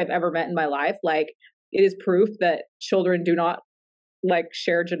beings I've ever met in my life. Like, it is proof that children do not like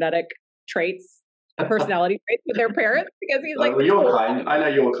share genetic traits, personality traits with their parents, because he's like, well, you're kind. I know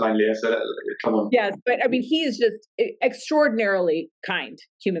you're kind, Leah, so come on. Yes, but I mean, he is just extraordinarily kind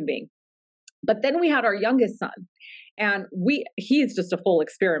human being. But then we had our youngest son, and he's just a full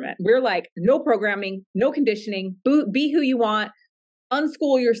experiment. We're like, no programming, no conditioning, be who you want,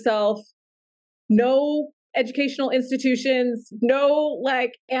 unschool yourself, no educational institutions,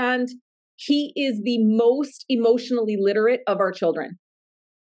 and he is the most emotionally literate of our children.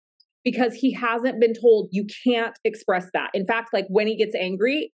 because he hasn't been told you can't express that. In fact, like when he gets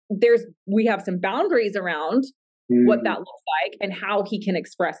angry, we have some boundaries around what that looks like and how he can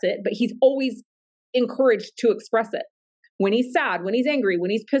express it, but he's always encouraged to express it. When he's sad, when he's angry, when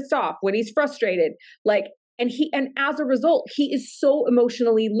he's pissed off, when he's frustrated, like, and as a result, he is so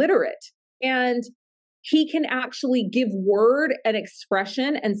emotionally literate, and he can actually give word and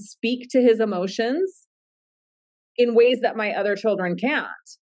expression and speak to his emotions in ways that my other children can't.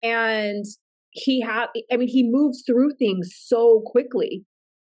 And he moves through things so quickly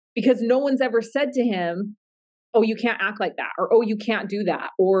because no one's ever said to him, oh, you can't act like that, or, oh, you can't do that,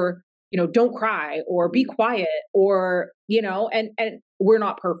 or, don't cry, or be quiet, or, and we're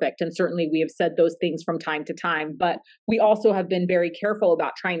not perfect. And certainly we have said those things from time to time, but we also have been very careful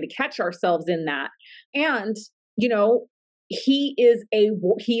about trying to catch ourselves in that. And, he is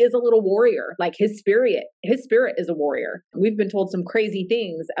a little warrior. Like his spirit is a warrior. We've been told some crazy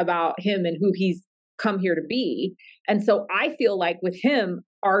things about him and who he's come here to be. And so I feel like with him,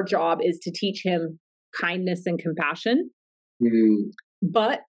 our job is to teach him kindness and compassion,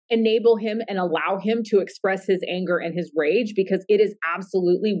 but enable him and allow him to express his anger and his rage, because it is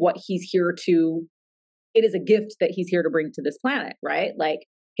absolutely what he's here to, it is a gift that he's here to bring to this planet, right? Like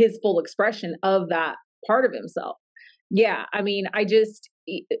his full expression of that part of himself. Yeah. I mean,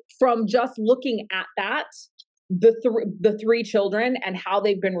 from just looking at that, the three children and how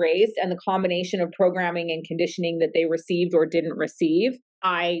they've been raised and the combination of programming and conditioning that they received or didn't receive,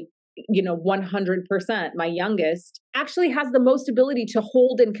 100%, my youngest actually has the most ability to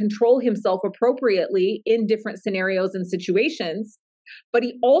hold and control himself appropriately in different scenarios and situations, but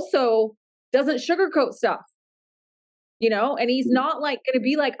he also doesn't sugarcoat stuff, and he's not like going to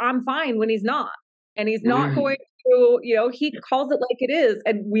be like, I'm fine, when he's not. And he's not going to, he calls it like it is.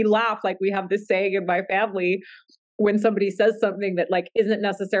 And we laugh, like we have this saying in my family, when somebody says something that like isn't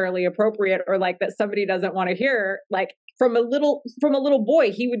necessarily appropriate, or like that somebody doesn't want to hear, like from a little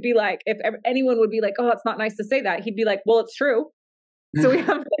boy, he would be like, if anyone would be like, oh, it's not nice to say that, he'd be like, well, it's true. So we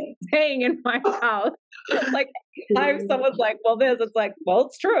have this saying in my house, like if someone's like, well, it's like, well,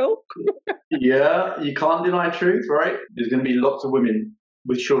 it's true. Yeah, you can't deny truth, right? There's going to be lots of women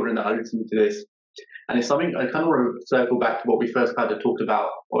with children that are listening to this. And it's something I kind of want to circle back to what we first kind of talked about,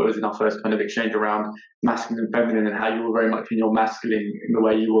 or it was in our first kind of exchange around masculine and feminine, and how you were very much in your masculine in the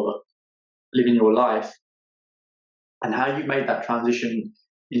way you were living your life, and how you made that transition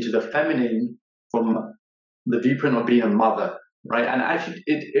into the feminine from the viewpoint of being a mother, right? And actually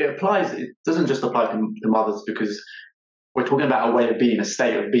it applies, it doesn't just apply to mothers, because we're talking about a way of being, a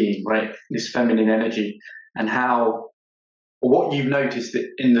state of being, right? This feminine energy, and how what you've noticed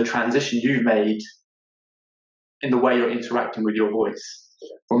in the transition you've made in the way you're interacting with your voice,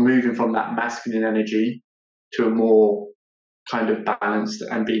 from moving from that masculine energy to a more kind of balanced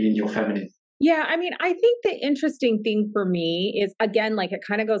and being in your feminine. Yeah, I mean, I think the interesting thing for me is, again, like it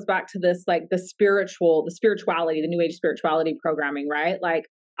kind of goes back to this, like the spirituality, the New Age spirituality programming, right? Like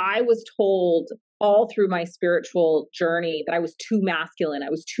I was told all through my spiritual journey that I was too masculine. I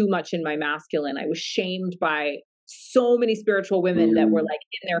was too much in my masculine. I was shamed by so many spiritual women that were like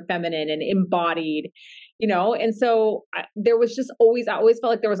in their feminine and embodied, and so there was just I always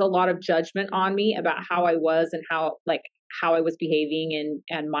felt like there was a lot of judgment on me about how I was and how I was behaving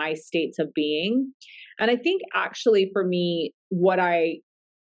and my states of being. And I think actually for me,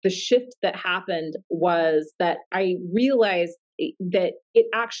 the shift that happened was that I realized that it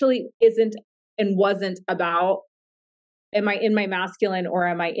actually isn't and wasn't about, am I in my masculine or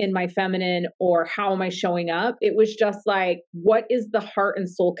am I in my feminine, or how am I showing up? It was just like, what is the heart and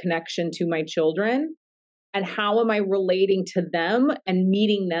soul connection to my children? And how am I relating to them and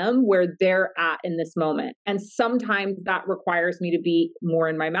meeting them where they're at in this moment? And sometimes that requires me to be more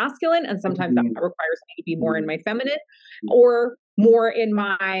in my masculine, and sometimes that requires me to be more in my feminine, or more in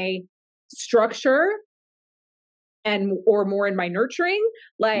my structure or more in my nurturing.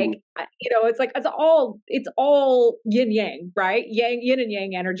 Like, it's like, it's all yin yang, right? Yin and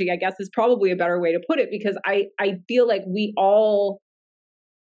yang energy, I guess, is probably a better way to put it, because I feel like we all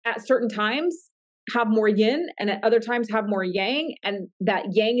at certain times have more yin, and at other times have more yang, and that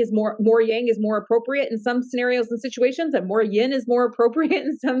yang is more yang is more appropriate in some scenarios and situations, and more yin is more appropriate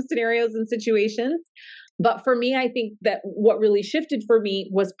in some scenarios and situations. But for me, I think that what really shifted for me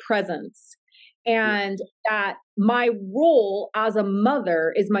was presence, and that my role as a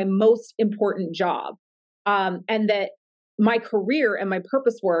mother is my most important job, and that my career and my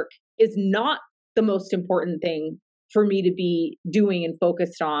purpose work is not the most important thing for me to be doing and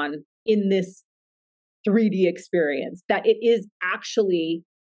focused on in this 3D experience, that it is actually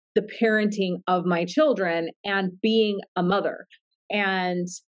the parenting of my children and being a mother. And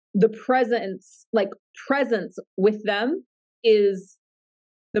the presence with them is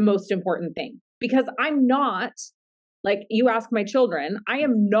the most important thing. Because I'm not, like you ask my children, I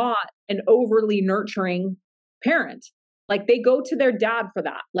am not an overly nurturing parent. Like they go to their dad for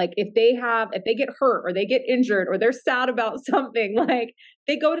that. Like if they get hurt or they get injured or they're sad about something, like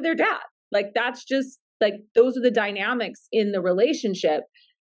they go to their dad. Like that's just like, those are the dynamics in the relationship.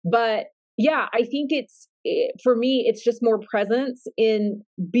 But yeah, I think for me, it's just more presence in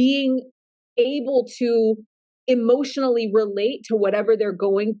being able to emotionally relate to whatever they're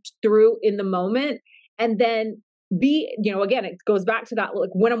going through in the moment. And then again, it goes back to that, like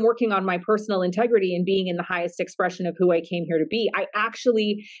when I'm working on my personal integrity and being in the highest expression of who I came here to be, I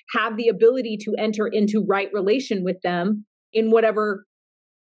actually have the ability to enter into right relation with them in whatever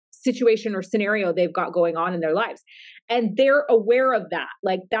situation or scenario they've got going on in their lives. And they're aware of that.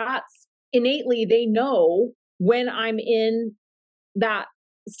 Like that's innately, they know when I'm in that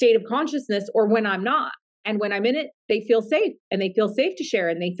state of consciousness or when I'm not. And when I'm in it, they feel safe and they feel safe to share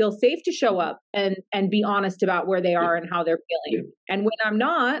and they feel safe to show up and be honest about where they are and how they're feeling. And when I'm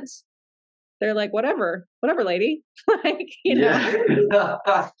not, they're like, whatever, lady. Like, you know. Well,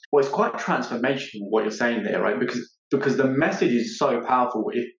 it's quite transformational what you're saying there, right? Because the message is so powerful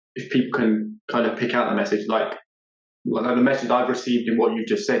if people can kind of pick out the message. Like the message I've received in what you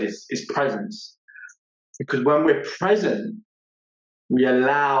just said is presence. Because when we're present, we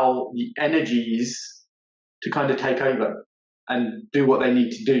allow the energies to kind of take over and do what they need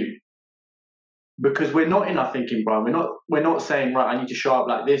to do. Because we're not in our thinking, Brian. We're not saying, right, I need to show up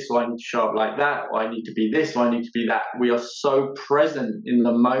like this, or I need to show up like that, or I need to be this, or I need to be that. We are so present in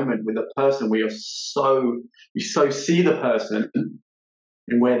the moment with the person. We so see the person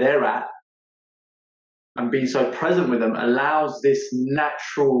and where they're at, and being so present with them allows this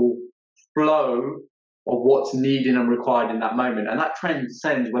natural flow of what's needed and required in that moment. And that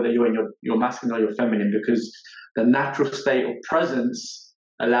transcends whether you're in your masculine or your feminine, because the natural state of presence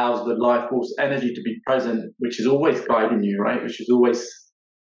allows the life force energy to be present, which is always guiding you, right? Which is always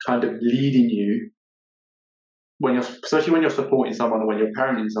kind of leading you especially when you're supporting someone or when you're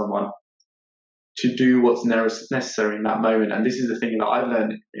parenting someone, to do what's necessary in that moment. And this is the thing that I've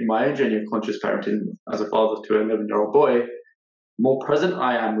learned in my own journey of conscious parenting as a father to an 11-year-old boy. The more present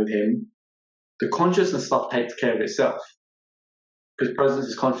I am with him, the consciousness stuff takes care of itself, because presence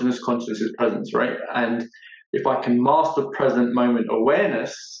is consciousness, consciousness is presence, right? And if I can master present moment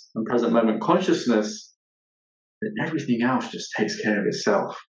awareness and present moment consciousness, then everything else just takes care of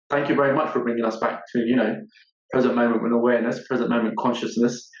itself. Thank you very much for bringing us back to, present moment awareness, present moment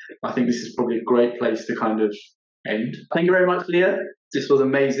consciousness. I think this is probably a great place to kind of end. Thank you very much, Leah. This was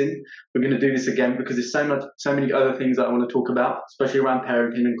amazing. We're going to do this again because there's so many other things that I want to talk about, especially around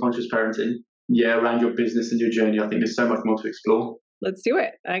parenting and conscious parenting. Yeah, around your business and your journey. I think there's so much more to explore. Let's do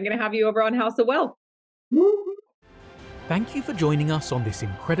it. I'm going to have you over on House of Wealth. Thank you for joining us on this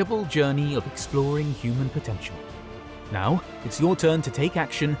incredible journey of exploring human potential. Now, it's your turn to take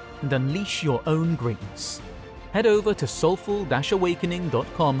action and unleash your own greatness. Head over to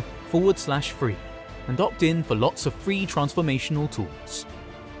soulful-awakening.com/free and opt in for lots of free transformational tools.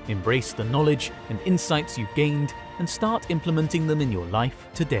 Embrace the knowledge and insights you've gained and start implementing them in your life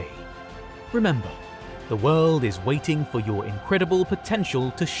today. Remember, the world is waiting for your incredible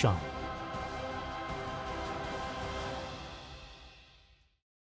potential to shine.